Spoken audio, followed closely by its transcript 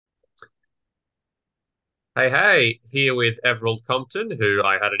Hey, here with Everald Compton, who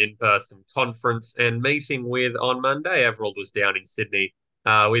I had an in-person conference and meeting with on Monday. Everald was down in Sydney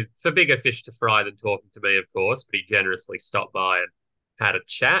with for bigger fish to fry than talking to me, of course, but he generously stopped by and had a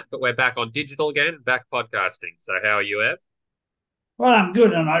chat. But we're back on digital again, back podcasting. So how are you, Ev? Well, I'm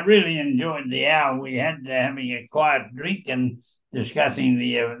good, and I really enjoyed the hour we had having a quiet drink and discussing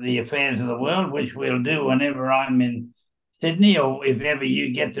the affairs of the world, which we'll do whenever I'm in Sydney or if ever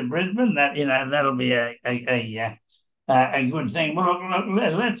you get to Brisbane. That'll be a good thing. Well,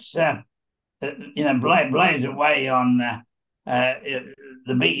 look, let's blaze away on uh,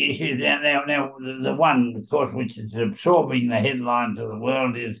 the big issues now. Now, the one, of course, which is absorbing the headlines of the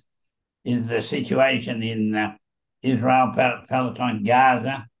world is the situation in Israel, Palestine,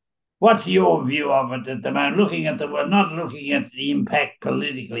 Gaza. What's your view of it at the moment? Looking at the world, not looking at the impact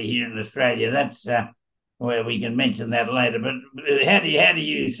politically here in Australia. That's where we can mention that later. But how do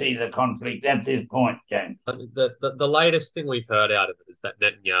you see the conflict at this point, James? The latest thing we've heard out of it is that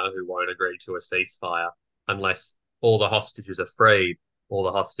Netanyahu won't agree to a ceasefire unless all the hostages are freed, all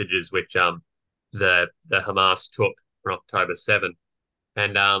the hostages which the Hamas took on October 7th.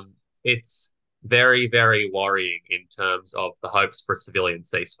 And it's very, very worrying in terms of the hopes for a civilian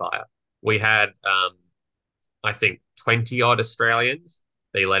ceasefire. We had, I think, 20 odd Australians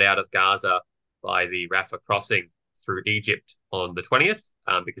be let out of Gaza by the Rafah crossing through Egypt on the 20th,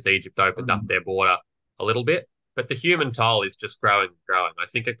 because Egypt opened up their border a little bit. But the human toll is just growing and growing. I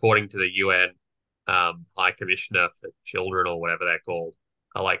think, according to the UN High Commissioner for Children, or whatever they're called,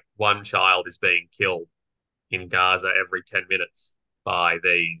 like one child is being killed in Gaza every 10 minutes by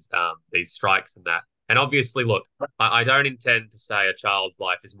these strikes and that. And obviously, look, I don't intend to say a child's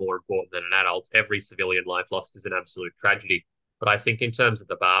life is more important than an adult's. Every civilian life lost is an absolute tragedy. But I think in terms of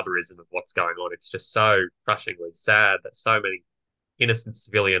the barbarism of what's going on, it's just so crushingly sad that so many innocent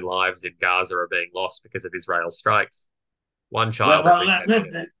civilian lives in Gaza are being lost because of Israel strikes. One Well, child well, every let, 10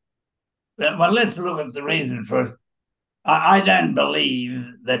 let, minutes. well, let's look at the reason for it. I don't believe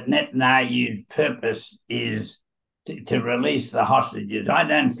that Netanyahu's purpose is to release the hostages. I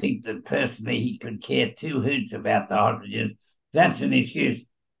don't think that personally he could care two hoots about the hostages. That's an excuse.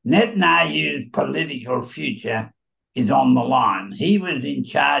 Netanyahu's political future is on the line. He was in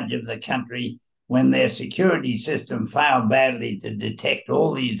charge of the country when their security system failed badly to detect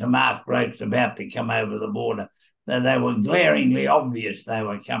all these Hamas groups about to come over the border. They were glaringly obvious they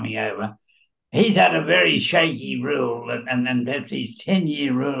were coming over. He's had a very shaky rule, and perhaps his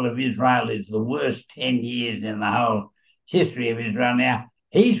 10-year rule of Israel is the worst 10 years in the whole history of Israel. Now,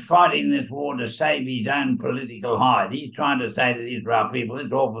 he's fighting this war to save his own political hide. He's trying to say to the Israel people,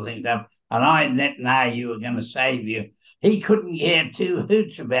 this awful thing's up, and I, Netanyahu, are going to save you. He couldn't care two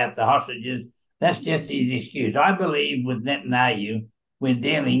hoots about the hostages. That's just his excuse. I believe with Netanyahu, we're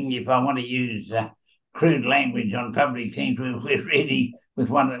dealing, if I want to use crude language on public things, we're reading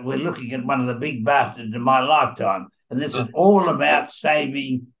we're looking at one of the big bastards of my lifetime. And this Uh, is all about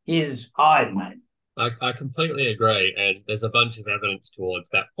saving his hide, mate. I completely agree, and there's a bunch of evidence towards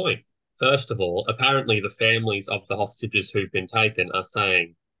that point. First of all, apparently the families of the hostages who've been taken are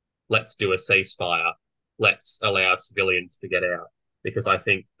saying, let's do a ceasefire, let's allow civilians to get out. Because I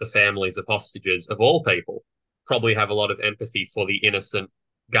think the families of hostages, of all people, probably have a lot of empathy for the innocent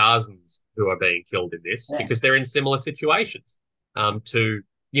Gazans who are being killed in this, Yeah. because they're in similar situations to,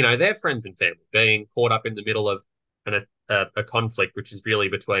 their friends and family being caught up in the middle of a conflict which is really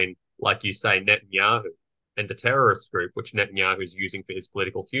between, like you say, Netanyahu and a terrorist group, which Netanyahu is using for his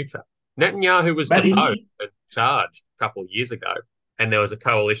political future. Netanyahu was But deposed he, and charged a couple of years ago, and there was a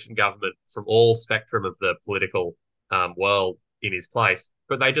coalition government from all spectrum of the political world in his place,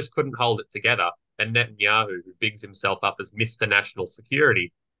 but they just couldn't hold it together. And Netanyahu, who bigs himself up as Mr. National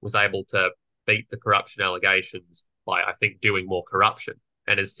Security, was able to beat the corruption allegations by, I think, doing more corruption,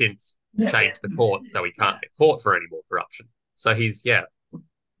 and has since yeah, changed the courts so he can't get caught for any more corruption. So he's, yeah.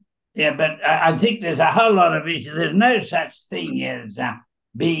 yeah, but I think there's a whole lot of issues. There's no such thing as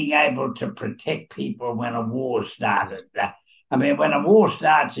being able to protect people when a war started. I mean, when a war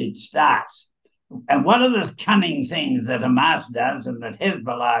starts, it starts. And one of the cunning things that Hamas does and that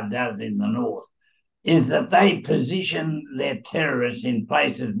Hezbollah does in the north is that they position their terrorists in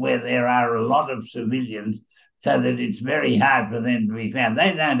places where there are a lot of civilians so that it's very hard for them to be found.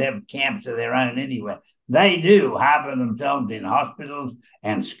 They don't have camps of their own anywhere. They do harbour themselves in hospitals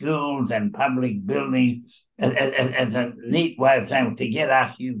and schools and public buildings as a neat way of saying, well, to get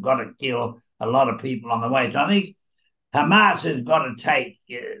us, you've got to kill a lot of people on the way. So I think Hamas has got to take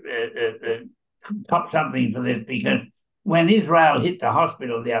top something for this, because when Israel hit the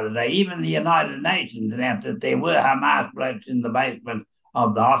hospital the other day, even the United Nations announced that there were Hamas blokes in the basement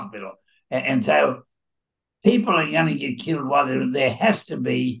of the hospital. And so people are going to get killed while there has to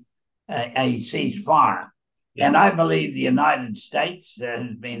be a ceasefire. Yes. And I believe the United States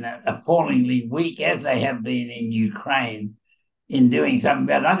has been appallingly weak, as they have been in Ukraine, in doing something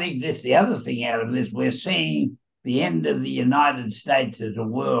about it. I think the other thing out of this, we're seeing the end of the United States as a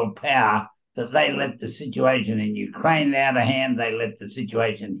world power, that they let the situation in Ukraine out of hand, they let the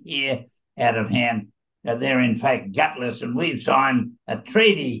situation here out of hand. They're in fact gutless, and we've signed a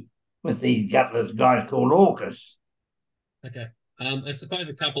treaty with these gutless guys called AUKUS. Okay. I suppose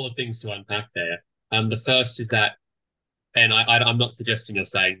a couple of things to unpack there. The first is that, and I'm not suggesting you're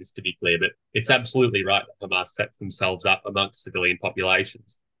saying this to be clear, but it's absolutely right that Hamas sets themselves up amongst civilian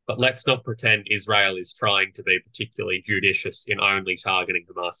populations. But let's not pretend Israel is trying to be particularly judicious in only targeting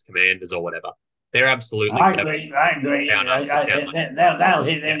Hamas commanders or whatever. They're absolutely. I agree. They'll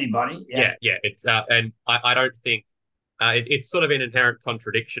hit anybody. Yeah. It's and I don't think it's sort of an inherent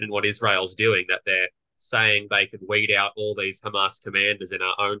contradiction in what Israel's doing, that they're saying they can weed out all these Hamas commanders and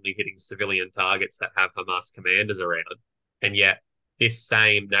are only hitting civilian targets that have Hamas commanders around. And yet this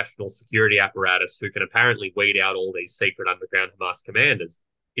same national security apparatus, who can apparently weed out all these secret underground Hamas commanders,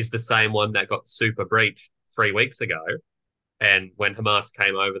 is the same one that got super breached 3 weeks ago. And when Hamas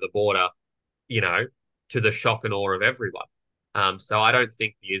came over the border, to the shock and awe of everyone. So I don't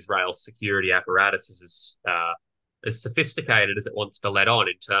think the Israel security apparatus is as sophisticated as it wants to let on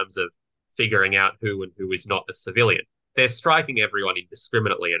in terms of figuring out who and who is not a civilian. They're striking everyone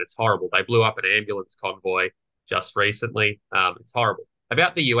indiscriminately, and it's horrible. They blew up an ambulance convoy just recently. It's horrible.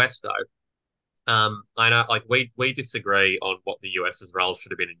 About the US, though, I know, like, we disagree on what the US's role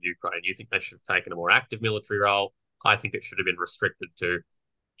should have been in Ukraine. You think they should have taken a more active military role. I think it should have been restricted to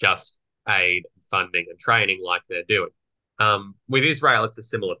just aid, funding, and training like they're doing. With Israel, it's a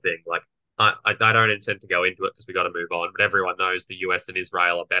similar thing. Like, I don't intend to go into it because we got to move on, but everyone knows the US and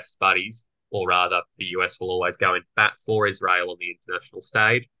Israel are best buddies, or rather, the US will always go in bat for Israel on the international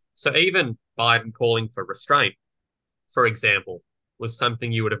stage. So even Biden calling for restraint, for example, was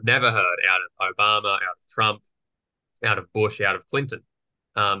something you would have never heard out of Obama, out of Trump, out of Bush, out of Clinton.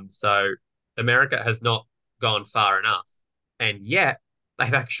 So America has not gone far enough, and yet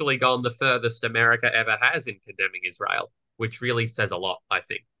they've actually gone the furthest America ever has in condemning Israel, which really says a lot, I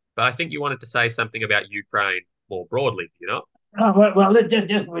think. But I think you wanted to say something about Ukraine more broadly, Oh, well,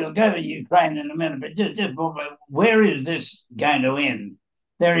 we'll go to Ukraine in a minute, but just where is this going to end?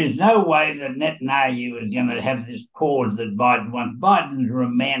 There is no way that Netanyahu is going to have this pause that Biden wants. Biden's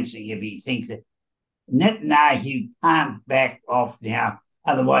romancing if he thinks that Netanyahu can't back off now,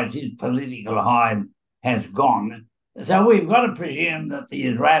 otherwise his political hide has gone. So we've got to presume that the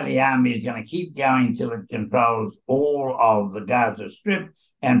Israeli army is going to keep going till it controls all of the Gaza Strip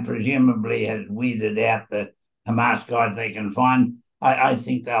and presumably has weeded out the Hamas guys they can find. I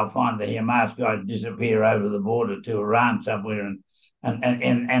think they'll find the Hamas guys disappear over the border to Iran somewhere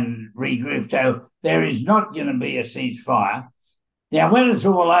and regroup. So there is not going to be a ceasefire. Now, when it's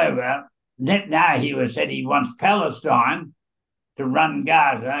all over, Netanyahu has said he wants Palestine to run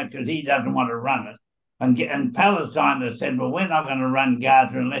Gaza because he doesn't want to run it. And Palestine has said, well, we're not going to run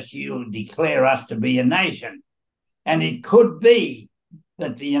Gaza unless you declare us to be a nation. And it could be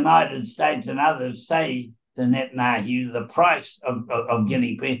that the United States and others say to Netanyahu, the price of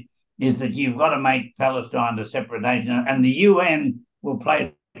getting peace is that you've got to make Palestine a separate nation. And the UN will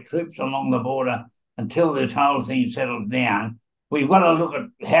place troops along the border until this whole thing settles down. We've got to look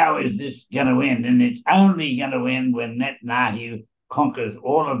at how is this going to end. And it's only going to end when Netanyahu conquers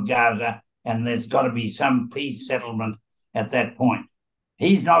all of Gaza, and there's got to be some peace settlement at that point.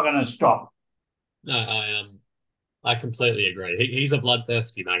 He's not going to stop. No, I completely agree. He's a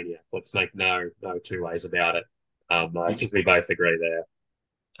bloodthirsty maniac. Let's make no two ways about it. I think we both agree there.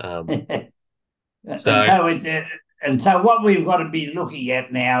 So what we've got to be looking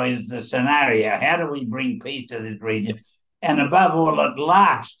at now is the scenario. How do we bring peace to this region? And above all, at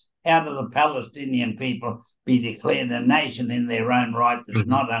last, how do the Palestinian people be declared a nation in their own right that's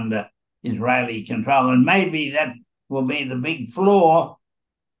not under Israeli control? And maybe that will be the big flaw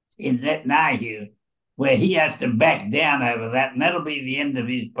in Netanyahu, where he has to back down over that, and that'll be the end of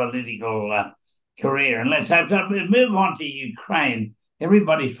his political career. And let's hope so. Move on to Ukraine.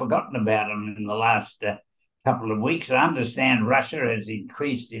 Everybody's forgotten about him in the last couple of weeks. I understand Russia has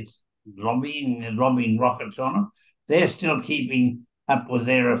increased its lobbing rockets on them. They're still keeping up with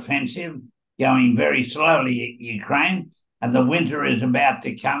their offensive, going very slowly at Ukraine, and the winter is about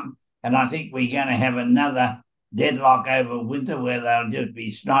to come, and I think we're going to have another deadlock over winter where they'll just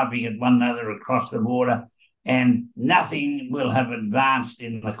be sniping at one another across the border, and nothing will have advanced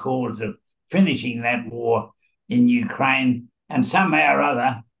in the cause of finishing that war in Ukraine. And somehow or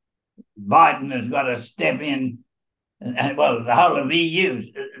other, Biden has got to step in, and well, the whole of EU.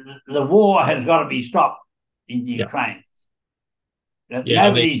 The war has got to be stopped in Yeah. Ukraine. Yeah. I mean,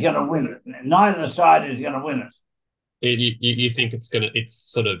 Nobody's going to win it. Neither side is going to win it. you think it's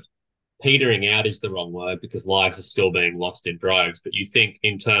sort of petering out is the wrong word because lives are still being lost in droves. But you think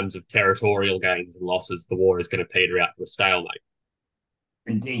in terms of territorial gains and losses, the war is going to peter out to a stalemate.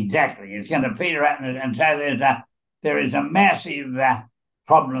 Exactly. It's going to peter out. And so there is a massive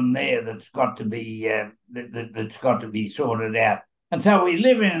problem there that's got to be that's got to be sorted out. And so we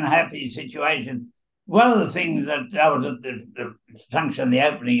live in a happy situation. One of the things that I was at the function, the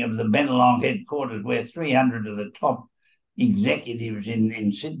opening of the Bennelong headquarters, where 300 of the top executives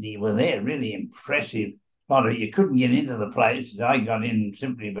in Sydney were there, really impressive. You couldn't get into the place. I got in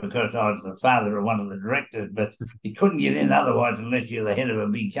simply because I was the father of one of the directors, but you couldn't get in otherwise unless you're the head of a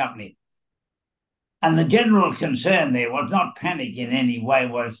big company. And the general concern there was not panic in any way,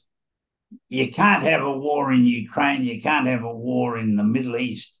 was you can't have a war in Ukraine, you can't have a war in the Middle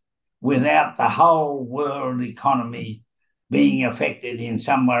East without the whole world economy being affected in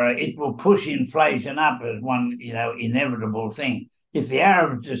some way. It will push inflation up as one, inevitable thing. If the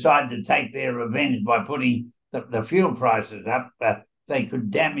Arabs decide to take their revenge by putting the fuel prices up, they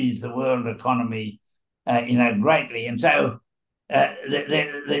could damage the world economy, greatly. And so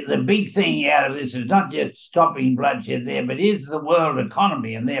the big thing out of this is not just stopping bloodshed there, but is the world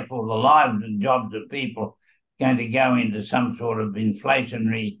economy and therefore the lives and jobs of people going to go into some sort of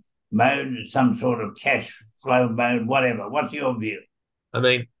inflationary mode, some sort of cash flow mode, whatever? What's your view? I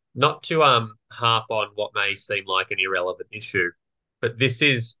mean, not to harp on what may seem like an irrelevant issue, but this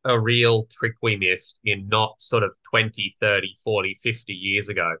is a real trick we missed in not sort of 20, 30, 40, 50 years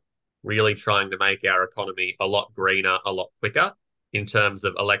ago, really trying to make our economy a lot greener, a lot quicker in terms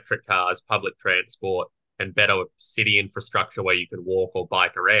of electric cars, public transport, and better city infrastructure where you can walk or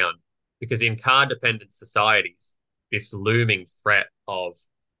bike around. Because in car-dependent societies, this looming threat of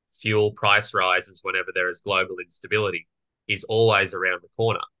fuel price rises whenever there is global instability is always around the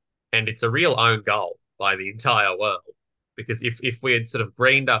corner. And it's a real own goal by the entire world. Because if we had sort of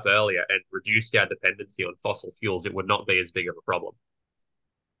greened up earlier and reduced our dependency on fossil fuels, it would not be as big of a problem.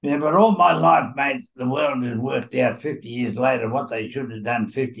 Yeah, but all my life, mate, the world has worked out 50 years later what they should have done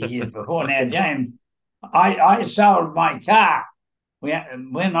 50 years before. Now, James, I sold my car.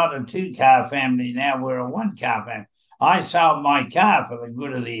 We're not a two-car family now, we're a one-car family. I sold my car for the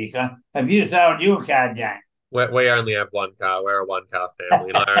good of the economy. Have you sold your car, James? We only have one car. We're a one-car family,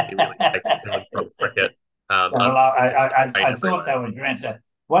 and I only really take it to and from cricket. Well, I thought that was your answer.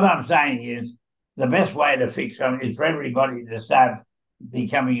 What I'm saying is the best way to fix them is for everybody to start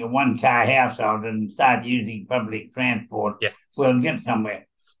becoming a one-car household and start using public transport. Yes. We'll get somewhere.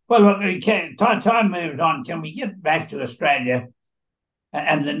 Well, look, time moves on. Can we get back to Australia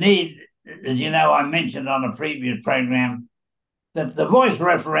and the need, as you know, I mentioned on a previous program, that the voice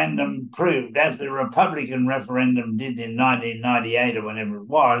referendum proved, as the Republican referendum did in 1998 or whenever it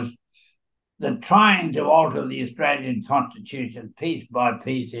was, that trying to alter the Australian Constitution piece by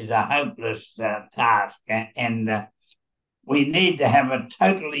piece is a hopeless task. And we need to have a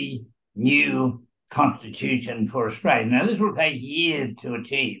totally new constitution for Australia. Now, this will take years to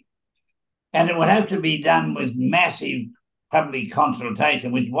achieve. And it would have to be done with massive public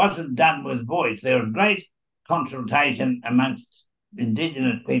consultation, which wasn't done with voice. There was great consultation amongst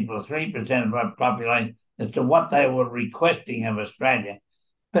Indigenous people, 3% of our population, as to what they were requesting of Australia.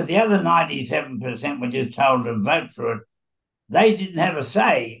 But the other 97% were just told to vote for it. They didn't have a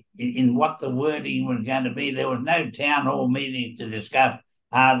say in what the wording was going to be. There was no town hall meetings to discuss,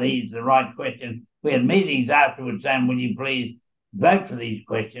 are these the right questions? We had meetings afterwards saying, will you please vote for these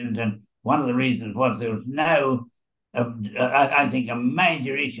questions? And one of the reasons was there was no, I think, a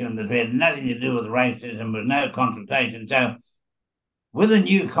major issue in that had nothing to do with racism, with no consultation. So with a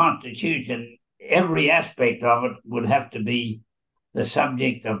new constitution, every aspect of it would have to be the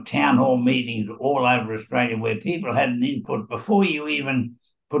subject of town hall meetings all over Australia where people had an input before you even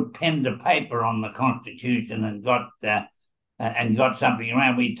put pen to paper on the Constitution and got something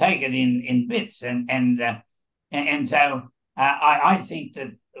around. We take it in bits. And so I think that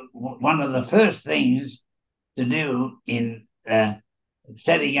one of the first things to do in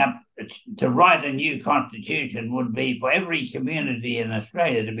setting up to write a new constitution would be for every community in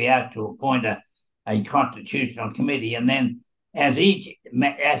Australia to be asked to appoint a constitutional committee, and then as each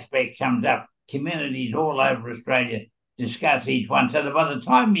aspect comes up, communities all over Australia discuss each one, so that by the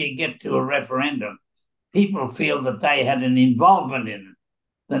time you get to a referendum, people feel that they had an involvement in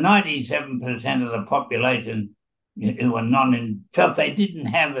it. The 97% of the population who were felt they didn't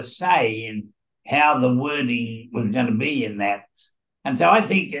have a say in how the wording was going to be in that. And so I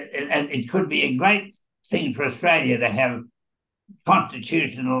think it could be a great thing for Australia to have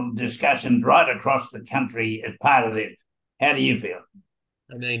constitutional discussions right across the country as part of this. How do you feel?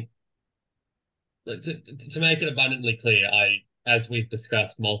 I mean, to make it abundantly clear, as we've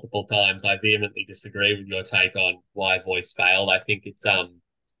discussed multiple times, I vehemently disagree with your take on why voice failed. I think it's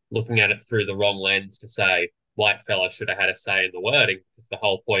looking at it through the wrong lens to say white fellas should have had a say in the wording, because the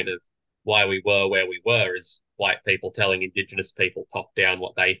whole point of why we were where we were is white people telling indigenous people top down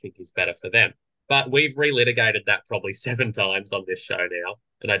what they think is better for them. But we've relitigated that probably 7 times on this show now,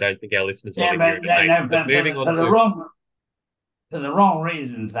 and I don't think our listeners want Yeah, to hear but it again. no, But moving on to for the wrong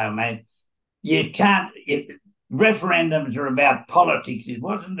reasons, though, mate. You can't. Referendums are about politics. It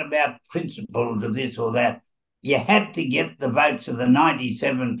wasn't about principles of this or that. You had to get the votes of the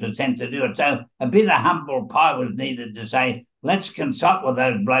 97% to do it. So a bit of humble pie was needed to say, let's consult with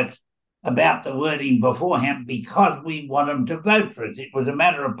those blokes about the wording beforehand because we want them to vote for it. It was a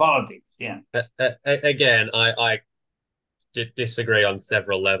matter of politics. Yeah. again, I disagree on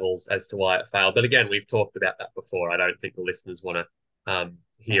several levels as to why it failed. But again, we've talked about that before. I don't think the listeners want to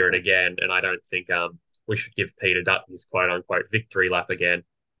hear it again, and I don't think we should give Peter Dutton his quote unquote victory lap again.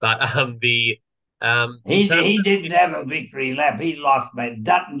 But the in terms he of didn't have a victory lap. He lost, mate.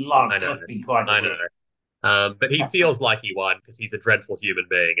 Dutton I lost. know, Let's be quite I clear. know. But he feels like he won because he's a dreadful human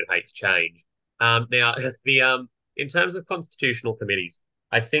being and hates change. Now, the in terms of constitutional committees,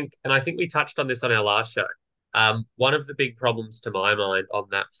 I think we touched on this on our last show. One of the big problems to my mind on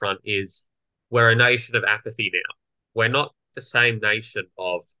that front is we're a nation of apathy now. We're not the same nation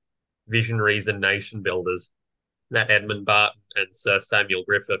of visionaries and nation builders that Edmund Barton and Sir Samuel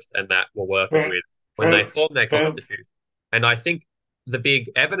Griffith and that were working True, with when they true, formed their true, constitution. And I think the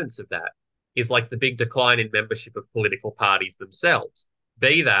big evidence of that is like the big decline in membership of political parties themselves,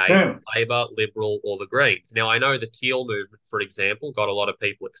 be they true. Labour, Liberal, or the Greens. Now, I know the Teal movement, for example, got a lot of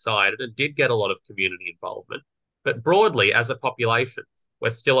people excited and did get a lot of community involvement. But broadly, as a population,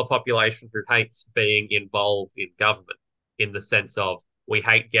 we're still a population who hates being involved in government in the sense of we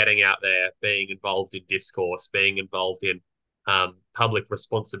hate getting out there, being involved in discourse, being involved in public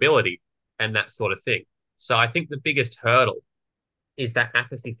responsibility, and that sort of thing. So I think the biggest hurdle is that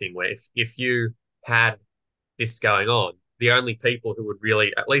apathy thing where if you had this going on, the only people who would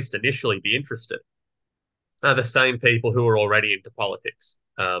really, at least initially, be interested are the same people who are already into politics.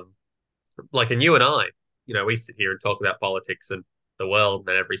 Like, and you and I, we sit here and talk about politics and the world,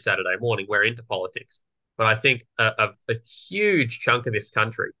 and every Saturday morning we're into politics. But I think a huge chunk of this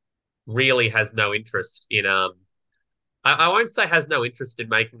country really has no interest in I won't say has no interest in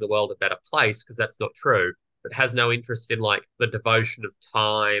making the world a better place because that's not true, but has no interest in like the devotion of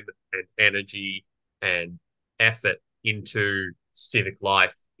time and energy and effort into civic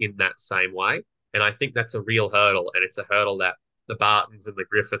life in that same way. And I think that's a real hurdle, and it's a hurdle that the Bartons and the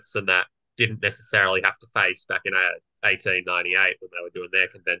Griffiths and that didn't necessarily have to face back in 1898 when they were doing their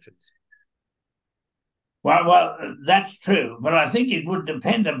conventions. Well, that's true, but I think it would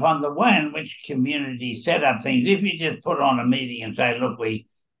depend upon the way in which communities set up things. If you just put on a meeting and say, "Look, we're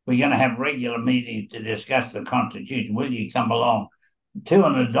going to have regular meetings to discuss the Constitution. Will you come along?" Two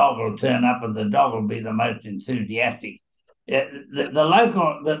and a dog will turn up, and the dog will be the most enthusiastic. The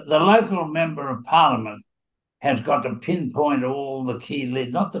local member of parliament has got to pinpoint all the key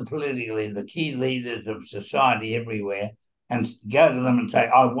leaders, not the political leaders, the key leaders of society everywhere, and go to them and say,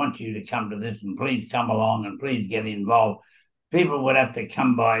 I want you to come to this and please come along and please get involved. People would have to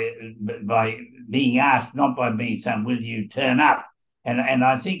come by being asked, not by being saying, will you turn up? And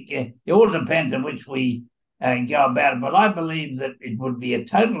I think it all depends on which we go about it. But I believe that it would be a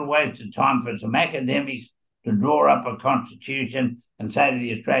total waste of time for some academics to draw up a constitution and say to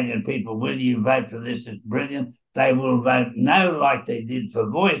the Australian people, will you vote for this? It's brilliant. They will vote no like they did for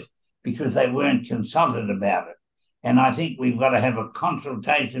voice because they weren't consulted about it. And I think we've got to have a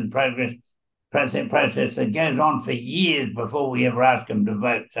consultation process that goes on for years before we ever ask them to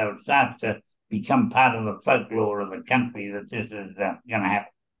vote. So it starts to become part of the folklore of the country that this is going to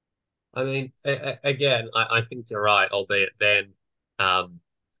happen. I mean, again, I think you're right, albeit then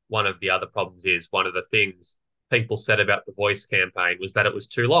one of the other problems is one of the things people said about the Voice campaign was that it was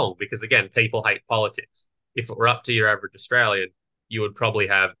too long because, again, people hate politics. If it were up to your average Australian, you would probably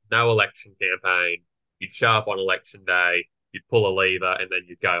have no election campaign. You'd show up on election day, you'd pull a lever, and then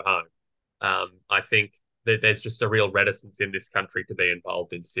you'd go home. I think that there's just a real reticence in this country to be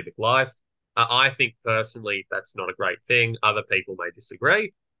involved in civic life. I think personally that's not a great thing. Other people may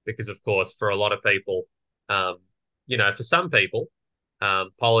disagree because, of course, for a lot of people, for some people,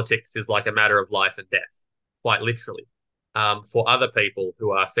 politics is like a matter of life and death, quite literally. For other people who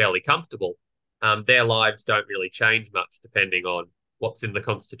are fairly comfortable, their lives don't really change much depending on what's in the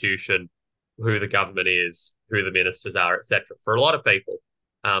Constitution, who the government is, who the ministers are, etc. For a lot of people,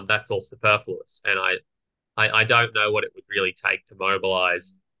 that's all superfluous. And I don't know what it would really take to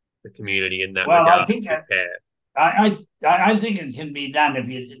mobilize the community in that Well, I regard think to care. I think it can be done if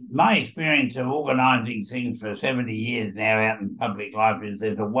you. My experience of organising things for 70 years now out in public life is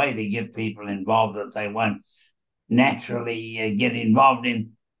there's a way to get people involved that they won't naturally get involved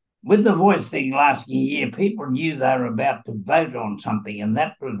in. With the voice thing last year, people knew they were about to vote on something, and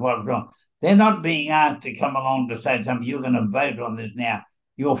that was what was wrong. They're not being asked to come along to say something. You're going to vote on this now.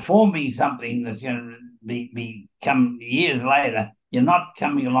 You're forming something that's going to become years later. You're not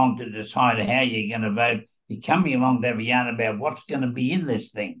coming along to decide how you're going to vote. You're coming along to have a yarn about what's going to be in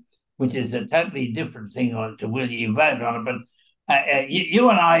this thing, which is a totally different thing to will you vote on it. But you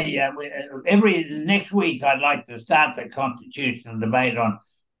and I, every next week, I'd like to start the constitutional debate on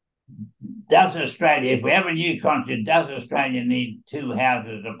does Australia, if we have a new constitution, does Australia need two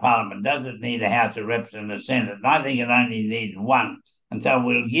houses of parliament? Does it need a House of Reps and a Senate? And I think it only needs one. And so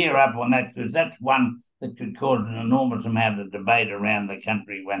we'll gear up on that because that's one that could cause an enormous amount of debate around the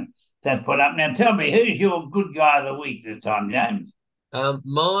country when that's put up. Now, tell me, who's your good guy of the week this time, James?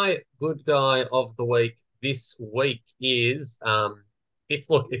 My good guy of the week this week is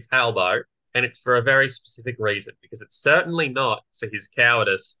it's Albo, and it's for a very specific reason because it's certainly not for his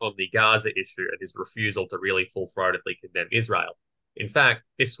cowardice on the Gaza issue and his refusal to really full-throatedly condemn Israel. In fact,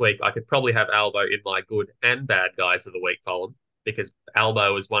 this week I could probably have Albo in my good and bad guys of the week column because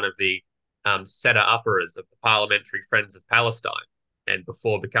Albo was one of the setter-uppers of the Parliamentary Friends of Palestine, and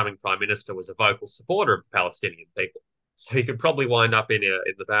before becoming Prime Minister was a vocal supporter of the Palestinian people. So he could probably wind up in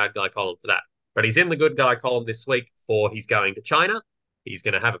the bad guy column for that. But he's in the good guy column this week for he's going to China. He's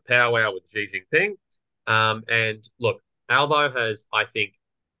going to have a powwow with Xi Jinping. And look, Albo has, I think,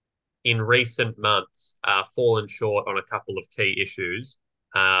 in recent months, fallen short on a couple of key issues,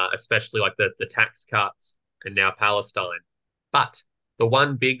 especially like the tax cuts and now Palestine. But the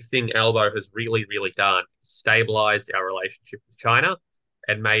one big thing Albo has really, really done is stabilized our relationship with China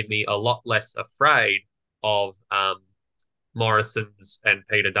and made me a lot less afraid of Morrison's and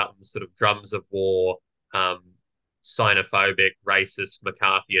Peter Dutton's sort of drums of war, xenophobic, racist,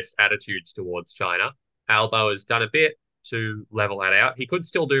 McCarthyist attitudes towards China. Albo has done a bit to level that out. He could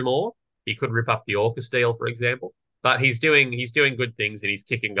still do more. He could rip up the AUKUS deal, for example, but he's doing good things and he's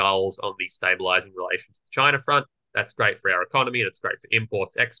kicking goals on the stabilizing relations with China front. That's great for our economy and it's great for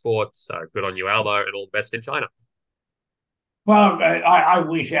imports, exports. So good on you, Albo, and all the best in China. Well, I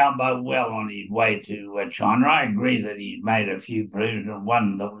wish Albo well on his way to China. I agree that he's made a few proofs, and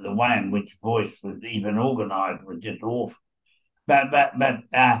one, the way in which Voice was even organised was just awful. But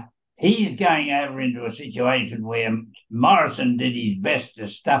he's going over into a situation where Morrison did his best to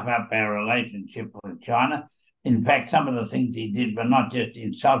stuff up our relationship with China. In fact, some of the things he did were not just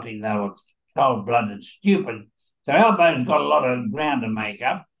insulting, they were cold-blooded, stupid. So Albo's got a lot of ground to make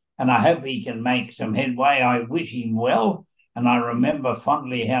up, and I hope he can make some headway. I wish him well. And I remember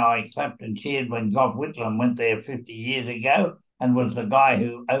fondly how I clapped and cheered when Gough Whitlam went there 50 years ago and was the guy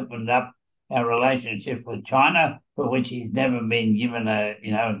who opened up our relationship with China, for which he's never been given a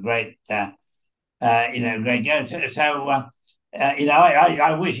great great go.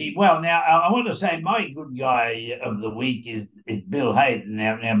 I wish him well. Now I want to say my good guy of the week is Bill Hayden.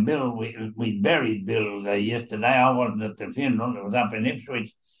 Now Bill, we buried Bill yesterday. I wasn't at the funeral; it was up in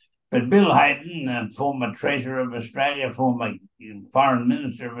Ipswich. But Bill Hayden, former Treasurer of Australia, former Foreign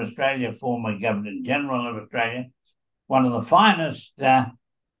Minister of Australia, former Governor-General of Australia, one of the finest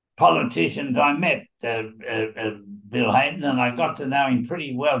politicians I met, Bill Hayden, and I got to know him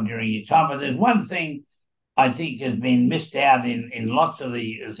pretty well during his time. But there's one thing I think has been missed out in lots of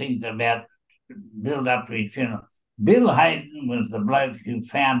the things about build up to his funeral. Bill Hayden was the bloke who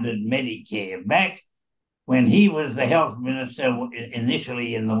founded Medicare back when he was the health minister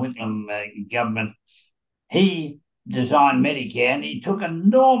initially in the Whitlam government. He designed Medicare and he took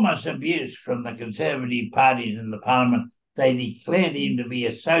enormous abuse from the Conservative parties in the parliament. They declared him to be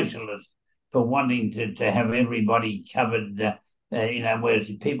a socialist for wanting to have everybody covered,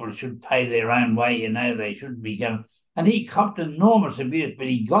 whereas people should pay their own way, they shouldn't be covered. And he copped enormous abuse, but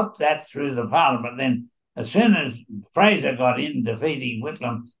he got that through the parliament. Then as soon as Fraser got in defeating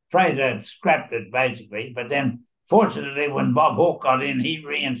Whitlam, Fraser scrapped it basically, but then fortunately when Bob Hawke got in, he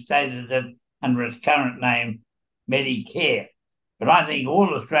reinstated it under its current name, Medicare. But I think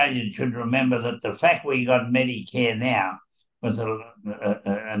all Australians should remember that the fact we got Medicare now was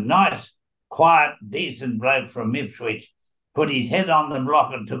a nice, quiet, decent bloke from Ipswich, put his head on the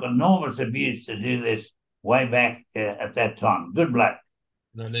block and took enormous abuse to do this way back at that time. Good bloke.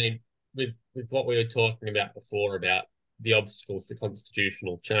 I mean, with what we were talking about before about the obstacles to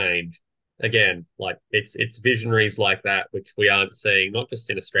constitutional change. Again, like it's visionaries like that which we aren't seeing, not just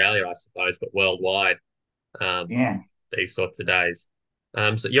in Australia, I suppose, but worldwide. Um, Yeah. these sorts of days.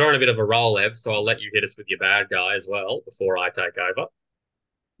 So you're on a bit of a roll, Ev, so I'll let you hit us with your bad guy as well before I take over.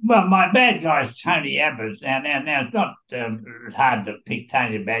 Well, my bad guy's Tony Abbott. Now, it's not hard to pick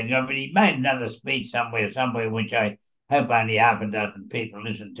Tony a bad guy, but he made another speech somewhere, which I hope only half a dozen people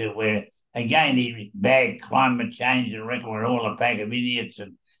listen to, where again he bagged climate change and reckon we're all a pack of idiots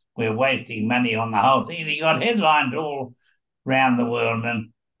and we're wasting money on the whole thing. And he got headlines all around the world. And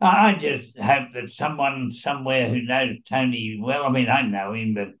I just hope that someone somewhere who knows Tony well, I mean, I know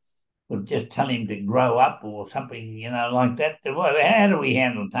him, but would just tell him to grow up or something, like that. How do we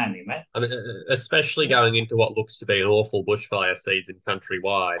handle Tony, mate? I mean, especially going into what looks to be an awful bushfire season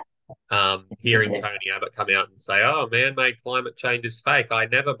countrywide. Hearing Tony Abbott come out and say, "Oh, man-made climate change is fake. I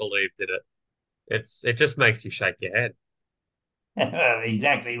never believed in it." It just makes you shake your head.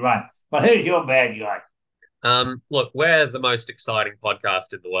 Exactly right. Well, who's your bad guy? Look, we're the most exciting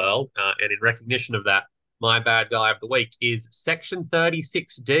podcast in the world, and in recognition of that, my bad guy of the week is Section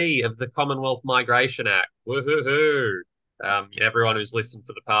 36D of the Commonwealth Migration Act. Woohoo! Everyone who's listened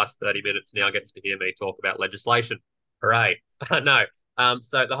for the past 30 minutes now gets to hear me talk about legislation. Hooray. No.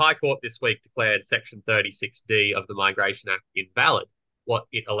 So the High Court this week declared Section 36D of the Migration Act invalid. What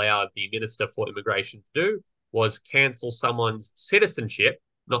it allowed the Minister for Immigration to do was cancel someone's citizenship,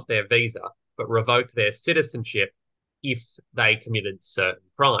 not their visa, but revoke their citizenship if they committed certain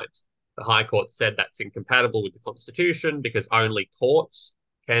crimes. The High Court said that's incompatible with the Constitution because only courts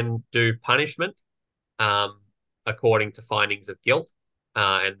can do punishment according to findings of guilt.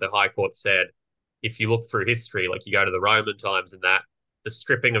 And the High Court said if you look through history, like you go to the Roman times and that, the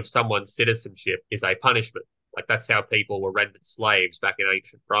stripping of someone's citizenship is a punishment. Like that's how people were rendered slaves back in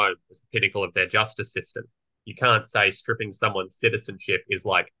ancient Rome, was the pinnacle of their justice system. You can't say stripping someone's citizenship is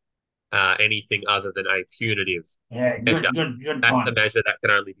like anything other than a punitive Yeah, measure. good That's a point. measure that can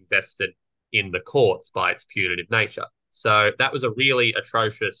only be vested in the courts by its punitive nature. So that was a really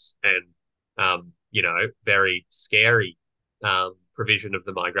atrocious and, very scary provision of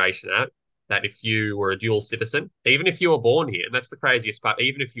the Migration Act. That if you were a dual citizen, even if you were born here, and that's the craziest part,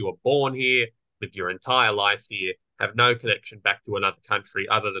 even if you were born here, lived your entire life here, have no connection back to another country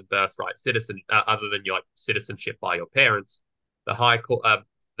other than birthright citizen, other than your citizenship by your parents, the High Court,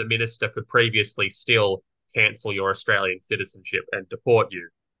 the minister could previously still cancel your Australian citizenship and deport you.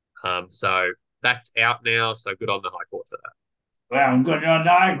 So that's out now. So good on the High Court for that. Well, good.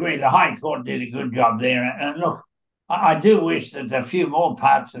 I agree. The High Court did a good job there. And look, I do wish that a few more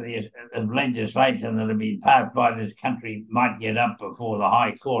parts of legislation that have been passed by this country might get up before the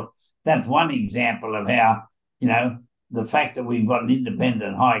High Court. That's one example of how, the fact that we've got an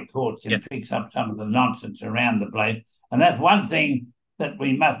independent High Court can Yes. fix up some of the nonsense around the place. And that's one thing that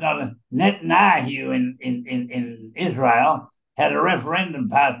we must not. Netanyahu in Israel had a referendum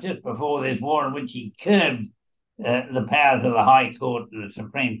passed just before this war in which he curbed the powers of the High Court, the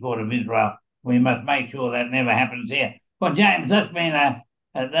Supreme Court of Israel. We must make sure that never happens here. Well, James, that's been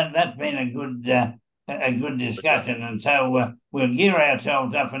a good discussion, and so we'll gear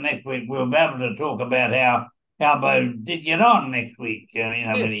ourselves up for next week. We'll be able to talk about how Albo did get on next week.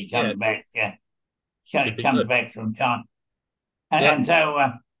 Yes. When he Yeah. comes back, Should be good. from China, and, Yep. and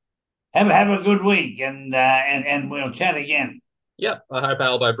so have a good week, and we'll chat again. Yep. I hope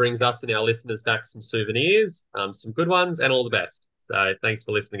Albo brings us and our listeners back some souvenirs, some good ones, and all the best. So thanks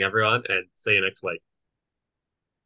for listening, everyone, and see you next week.